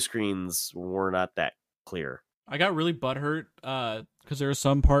menu screens were not that clear. I got really butthurt because there are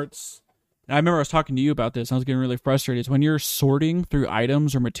some parts. And I remember I was talking to you about this. And I was getting really frustrated. It's when you're sorting through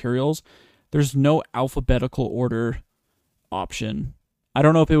items or materials, there's no alphabetical order option. I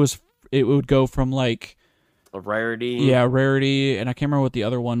don't know if it would go from like A rarity, yeah, rarity, and I can't remember what the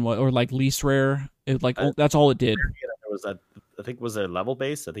other one was, or like least rare. It like that's all it did. was that I think was there level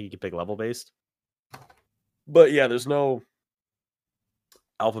based. I think you could pick level based. But yeah, there's no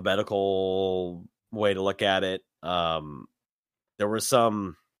alphabetical way to look at it. There were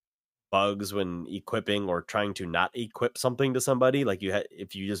some bugs when equipping or trying to not equip something to somebody. Like you had,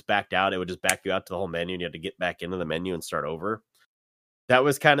 if you just backed out, it would just back you out to the whole menu, and you had to get back into the menu and start over. That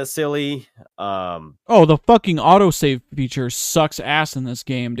was kind of silly. Oh, the fucking autosave feature sucks ass in this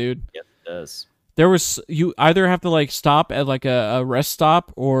game, dude. Yeah, it does. There was you either have to like stop at like a rest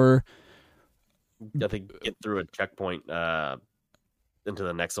stop or I think get through a checkpoint into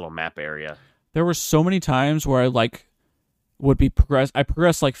the next little map area. There were so many times where I would be progress. I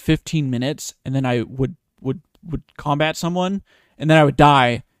progressed like 15 minutes, and then I would combat someone, and then I would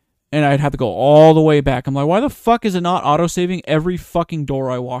die, and I'd have to go all the way back. I'm like, why the fuck is it not auto-saving every fucking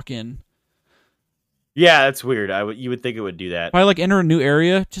door I walk in? Yeah, that's weird. You would think it would do that. If I enter a new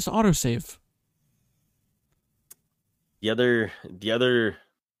area, just autosave. The other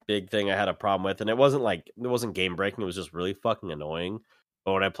big thing I had a problem with, and it wasn't game breaking, it was just really fucking annoying.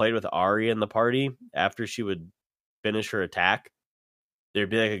 But when I played with Ari in the party, after she would finish her attack, there'd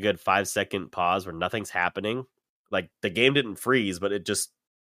be like a good 5-second pause where nothing's happening. Like the game didn't freeze, but it just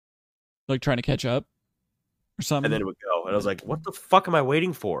trying to catch up or something. And then it would go. And I was like, what the fuck am I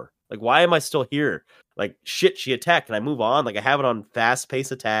waiting for? Like, why am I still here? Like, shit, she attacked. Can I move on? Like, I have it on fast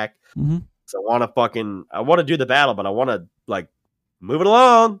pace attack. Mm-hmm. So I want to do the battle, but I want to, move it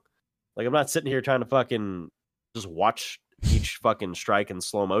along. Like, I'm not sitting here trying to just watch each fucking strike in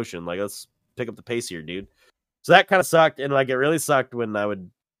slow motion. Like, let's pick up the pace here, dude. So that kind of sucked. And, it really sucked when I would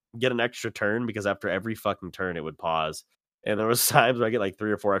get an extra turn because after every fucking turn, it would pause. And there was times where I get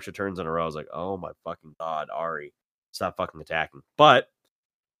 3 or 4 extra turns in a row. I was like, oh my fucking God, Ari, stop fucking attacking. But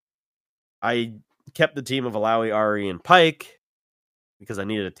I kept the team of Alawi, Ari, and Pyke because I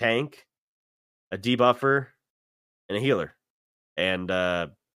needed a tank, a debuffer, and a healer, and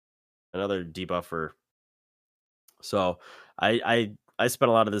another debuffer. So I spent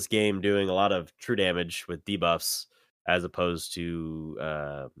a lot of this game doing a lot of true damage with debuffs as opposed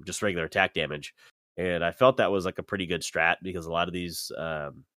to just regular attack damage. And I felt that was a pretty good strat because a lot of these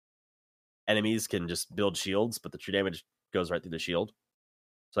enemies can just build shields, but the true damage goes right through the shield.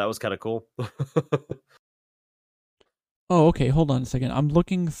 So that was kind of cool. Oh, okay. Hold on a second. I'm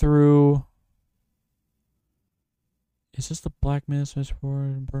looking through. Is this the Black Mist,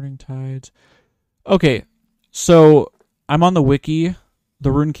 Mistborn, Burning Tides? Okay, so I'm on the wiki,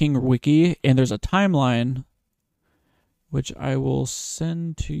 the Rune King wiki, and there's a timeline which I will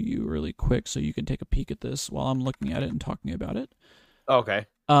send to you really quick so you can take a peek at this while I'm looking at it and talking about it. Okay.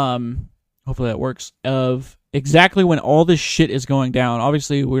 Hopefully that works. Of exactly when all this shit is going down.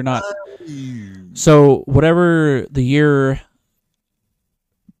 Obviously, we're not. So whatever the year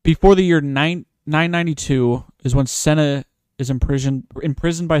before the year 992 is when Senna is imprisoned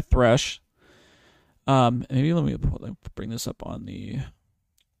by Thresh. Maybe let me bring this up on the.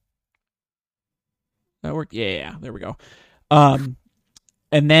 That worked. Yeah, there we go. And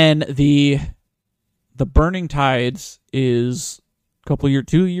then the Burning Tides is a couple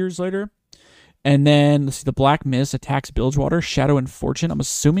 2 years later, and then let's see, the Black Mist attacks Bilgewater, Shadow and Fortune. I'm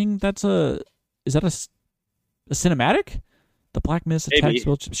assuming is that a cinematic? The Black Mist attacks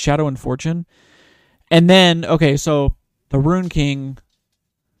Shadow and Fortune, and then so the Rune King.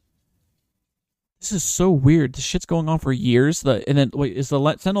 This is so weird. This shit's going on for years. And then wait, is the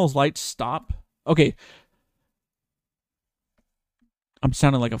Sentinel's light stop? Okay. I'm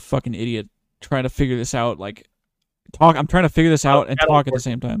sounding like a fucking idiot trying to figure this out. I'm trying to figure this out and talk at the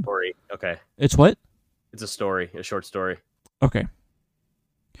same time. Story. Okay. It's what? It's a story, a short story. Okay.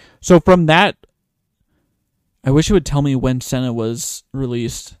 So from that, I wish it would tell me when Senna was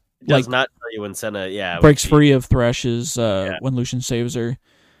released. It does not tell you when Senna, breaks free of Thresh's when Lucian saves her.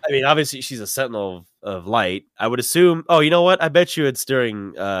 I mean, obviously she's a Sentinel of Light. I would assume. Oh, you know what? I bet you it's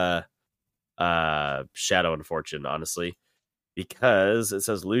during Shadow and Fortune, honestly, because it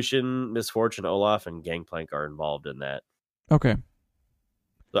says Lucian, Misfortune, Olaf, and Gangplank are involved in that. Okay.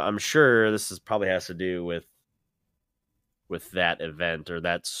 So I'm sure this probably has to do with that event or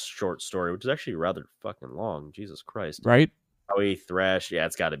that short story, which is actually rather fucking long. Jesus Christ. Right? Howie Thresh. Yeah,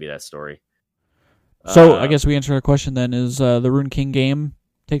 it's got to be that story. So I guess we answered our question then. Is the Rune King game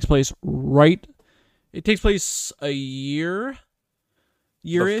takes place it takes place a year-ish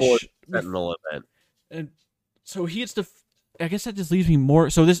before the Sentinel event. And so he gets I guess that just leaves me more.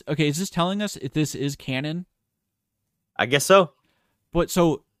 So is this telling us if this is canon? I guess so. But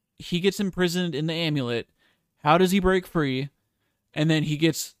so he gets imprisoned in the amulet. How does he break free? And then he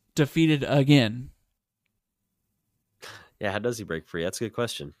gets defeated again. Yeah, how does he break free? That's a good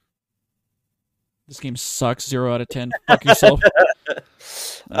question. This game sucks. 0 out of 10. Fuck yourself.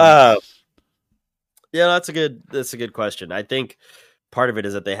 Yeah, that's a good question. I think part of it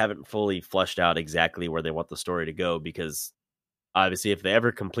is that they haven't fully fleshed out exactly where they want the story to go, because obviously if they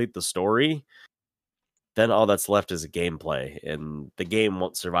ever complete the story, then all that's left is a gameplay, and the game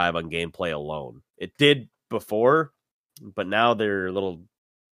won't survive on gameplay alone. It did before, but now they're a little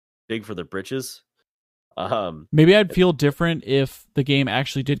big for their britches. Maybe I'd feel different if the game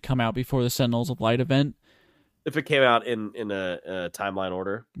actually did come out before the Sentinels of Light event. If it came out in a timeline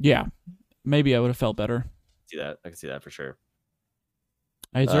order. Yeah. maybe I would have felt better. See that? I can see that for sure.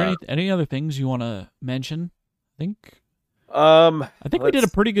 Is there any other things you want to mention? I think we did a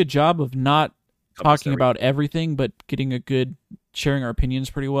pretty good job of not talking everything. about everything, but getting a good sharing our opinions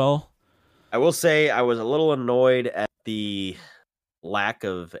pretty well. I will say I was a little annoyed at the lack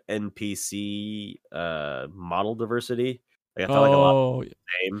of NPC model diversity. Like, I felt like a lot of the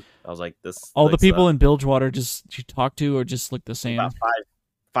same. I was like, this. All the people in Bilgewater just you talk to or just look the same. About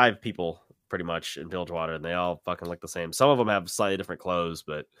five people pretty much in Bilgewater, and they all fucking look the same. Some of them have slightly different clothes,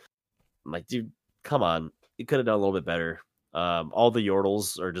 but I'm like, dude, come on, you could have done a little bit better. All the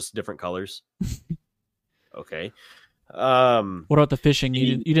Yordles are just different colors. Okay. What about the fishing?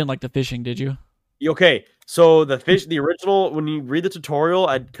 You didn't like the fishing, did you? Okay, so the original, when you read the tutorial,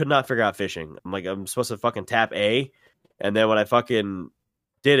 I could not figure out fishing. I'm like, I'm supposed to fucking tap A, and then when I fucking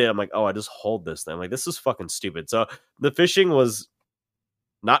did it, I'm like, oh, I just hold this thing. I'm like, this is fucking stupid. So the fishing was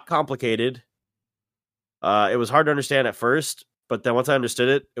not complicated. It was hard to understand at first, but then once I understood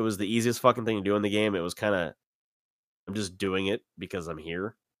it, it was the easiest fucking thing to do in the game. It was kind of, I'm just doing it because I'm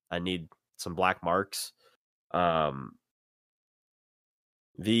here. I need some black marks.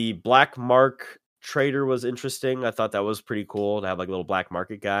 The black mark trader was interesting. I thought that was pretty cool to have like a little black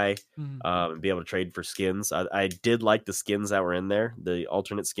market guy and be able to trade for skins. I did like the skins that were in there, the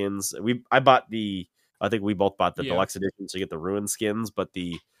alternate skins. I think we both bought the deluxe edition, so you get the ruined skins, but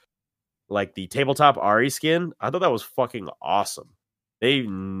the tabletop Ari skin, I thought that was fucking awesome. They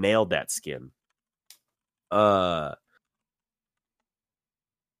nailed that skin. But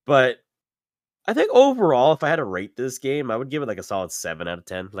I think overall, if I had to rate this game, I would give it like a solid 7 out of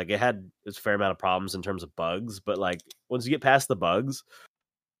 10. Like, it had a fair amount of problems in terms of bugs, but like once you get past the bugs,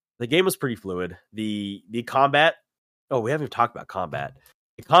 the game was pretty fluid. The combat, we haven't even talked about combat.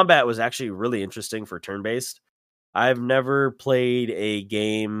 The combat was actually really interesting for turn-based. I've never played a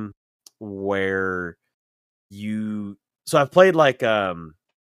game where so I've played like some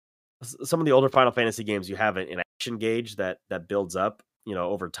of the older Final Fantasy games. You have an action gauge that builds up,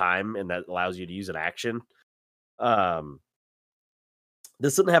 over time, and that allows you to use an action.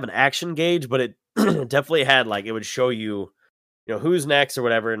 This didn't have an action gauge, but it definitely had, like, it would show you, who's next or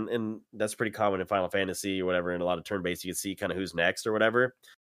whatever, and that's pretty common in Final Fantasy or whatever. In a lot of turn-based, you can see kind of who's next or whatever.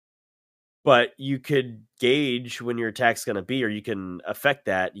 But you could gauge when your attack's going to be, or you can affect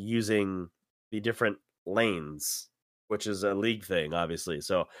that using the different lanes, which is a League thing, obviously.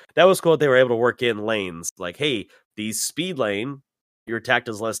 So that was cool that they were able to work in lanes. Like, hey, the speed lane, your attack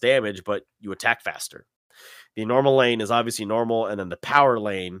does less damage, but you attack faster. The normal lane is obviously normal, and then the power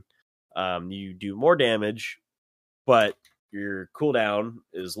lane, you do more damage, but your cooldown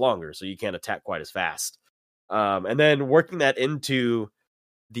is longer, so you can't attack quite as fast. And then working that into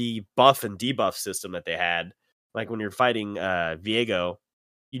the buff and debuff system that they had, like when you're fighting Viego,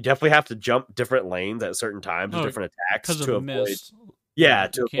 you definitely have to jump different lanes at certain times with different attacks to avoid mist.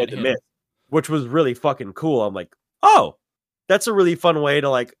 To avoid the mist, which was really fucking cool. I'm like, oh, that's a really fun way to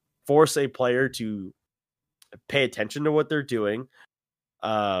like force a player to pay attention to what they're doing.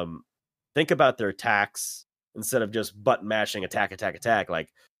 Think about their attacks instead of just button mashing attack. Like,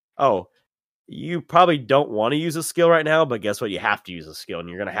 oh, you probably don't want to use a skill right now, but guess what? You have to use a skill, and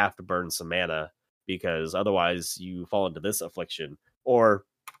you're going to have to burn some mana because otherwise you fall into this affliction. Or,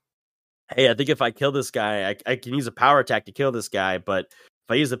 hey, I think if I kill this guy, I can use a power attack to kill this guy, but if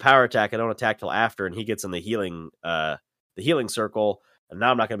I use the power attack, I don't attack till after, and he gets in the healing circle, and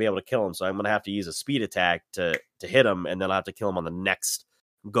now I'm not going to be able to kill him, so I'm going to have to use a speed attack to hit him, and then I'll have to kill him on the next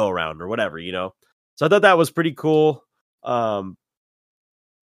go around or whatever, So I thought that was pretty cool.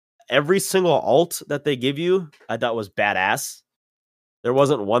 Every single alt that they give you, I thought was badass. There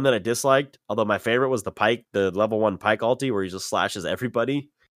wasn't one that I disliked, although my favorite was the level 1 Pike ulti, where he just slashes everybody.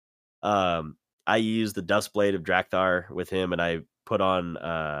 I used the Dustblade of Drakthar with him, and I put on,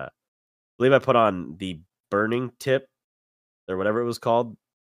 I believe I put on the Burning Tip, or whatever it was called,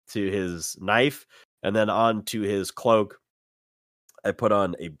 to his knife, and then onto his cloak, I put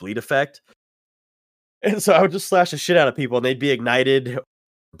on a bleed effect. And so I would just slash the shit out of people, and they'd be ignited,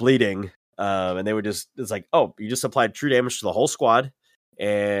 bleeding, and they would it's like, oh, you just applied true damage to the whole squad,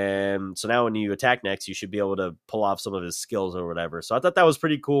 and so now when you attack next, you should be able to pull off some of his skills or whatever. So I thought that was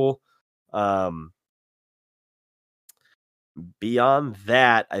pretty cool. Beyond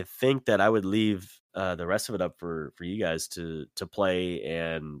that, I think that I would leave the rest of it up for you guys to play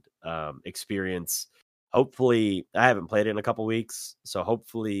and experience. Hopefully, I haven't played it in a couple weeks, so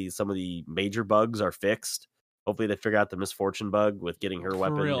hopefully some of the major bugs are fixed. Hopefully they figure out the Misfortune bug with getting her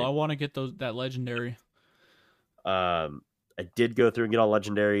weapon. For real, I want to get that legendary. I did go through and get all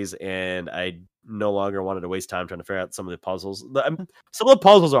legendaries, and I no longer wanted to waste time trying to figure out some of the puzzles. Some of the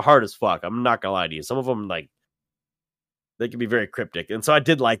puzzles are hard as fuck. I'm not gonna lie to you. Some of them, like, they can be very cryptic, and so I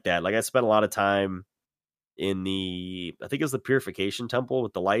did like that. Like, I spent a lot of time in I think it was the Purification Temple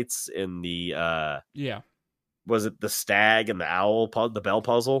with the lights in the was it the stag and the owl the bell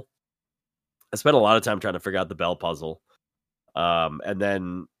puzzle? I spent a lot of time trying to figure out the bell puzzle. And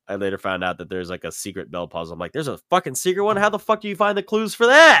then I later found out that there's like a secret bell puzzle. I'm like, there's a fucking secret one? How the fuck do you find the clues for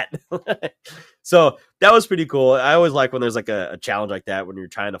that? So that was pretty cool. I always like when there's like a challenge like that, when you're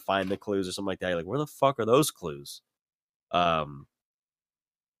trying to find the clues or something like that. You're like, where the fuck are those clues? I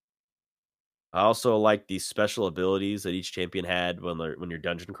also like the special abilities that each champion had when you're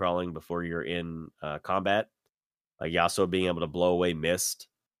dungeon crawling before you're in combat. Like Yasuo being able to blow away mist,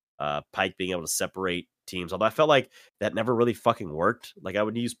 Pyke being able to separate teams. Although I felt like that never really fucking worked. Like, I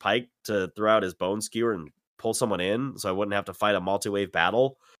would use Pyke to throw out his bone skewer and pull someone in, so I wouldn't have to fight a multi-wave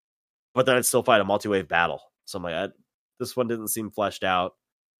battle. But then I'd still fight a multi-wave battle. So I'm like, this one didn't seem fleshed out.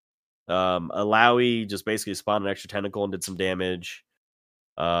 Alawi just basically spawned an extra tentacle and did some damage.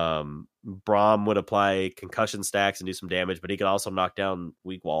 Braum would apply concussion stacks and do some damage, but he could also knock down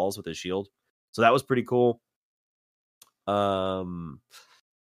weak walls with his shield. So that was pretty cool.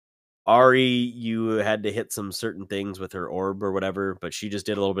 Ari, you had to hit some certain things with her orb or whatever, but she just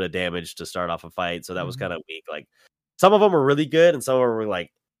did a little bit of damage to start off a fight, so that was kind of weak. Like, some of them were really good, and some of them were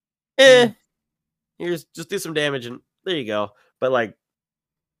like, here's just do some damage, and there you go. But like,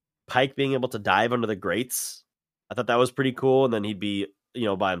 Pyke being able to dive under the grates, I thought that was pretty cool, and then he'd be,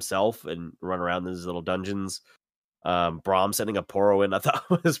 by himself and run around these little dungeons. Braum sending a Poro in, I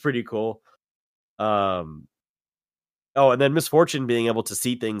thought was pretty cool. Oh, and then Miss Fortune being able to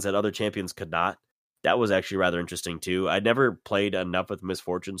see things that other champions could not. That was actually rather interesting, too. I never played enough with Miss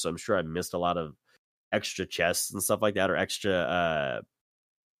Fortune, so I'm sure I missed a lot of extra chests and stuff like that, or extra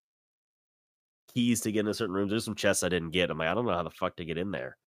keys to get into certain rooms. There's some chests I didn't get. I'm like, I don't know how the fuck to get in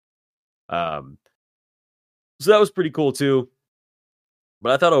there. So that was pretty cool, too.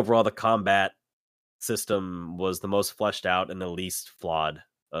 But I thought overall the combat system was the most fleshed out and the least flawed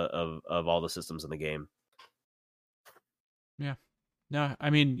of all the systems in the game. Yeah. No,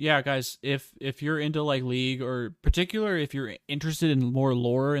 I mean, yeah, guys, if you're into like League, or particular if you're interested in more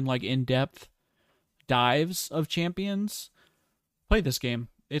lore and like in-depth dives of champions, play this game.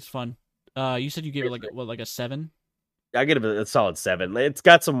 It's fun. You said you gave it like a 7? I give it a solid 7. It's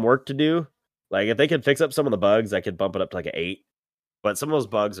got some work to do. Like, if they could fix up some of the bugs, I could bump it up to like an 8. But some of those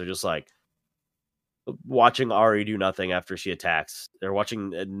bugs are just like watching Ari do nothing after she attacks. They're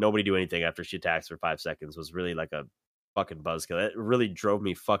watching nobody do anything after she attacks for 5 seconds was really like a fucking buzzkill. It really drove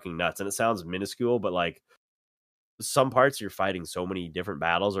me fucking nuts. And it sounds minuscule, but like, some parts you're fighting so many different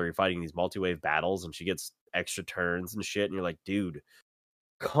battles, or you're fighting these multi-wave battles, and she gets extra turns and shit, and you're like, dude,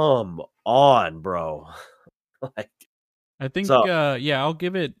 come on, bro. Like, I think I'll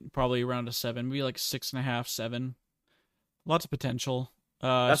give it probably around a 7, maybe like 6.5, 7. Lots of potential,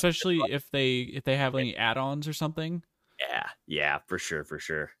 especially if they have any add-ons or something. Yeah, for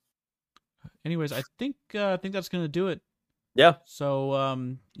sure. Anyways, I think that's gonna do it. Yeah. So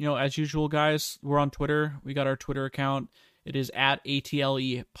as usual, guys, we're on Twitter. We got our Twitter account. It is at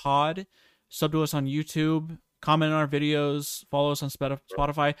ATLE Pod. Sub to us on YouTube. Comment on our videos. Follow us on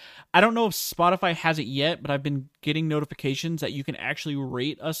Spotify. I don't know if Spotify has it yet, but I've been getting notifications that you can actually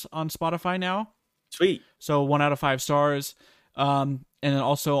rate us on Spotify now. Sweet. So 1 out of 5 stars. And then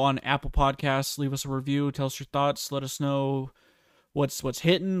also on Apple Podcasts, leave us a review. Tell us your thoughts. Let us know what's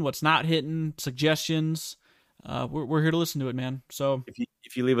hitting, what's not hitting, suggestions. We're here to listen to it, man. So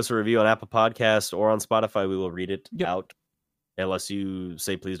if you leave us a review on Apple Podcasts or on Spotify, we will read it out. Unless you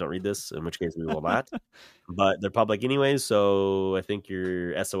say, please don't read this, in which case we will not. But they're public anyways, so I think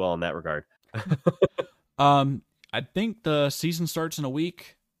you're SOL in that regard. I think the season starts in a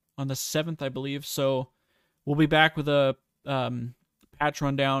week on the 7th, I believe. So we'll be back with a patch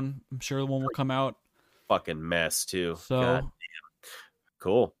rundown. I'm sure the one will come out. Fucking mess too. So God damn.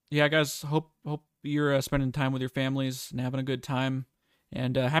 Cool. Yeah, guys. Hope you're spending time with your families and having a good time.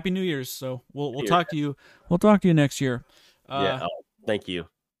 And Happy New Year's. So we'll talk to you. We'll talk to you next year. Thank you.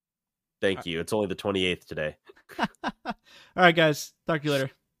 It's only the 28th today. All right, guys. Talk to you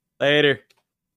later. Later.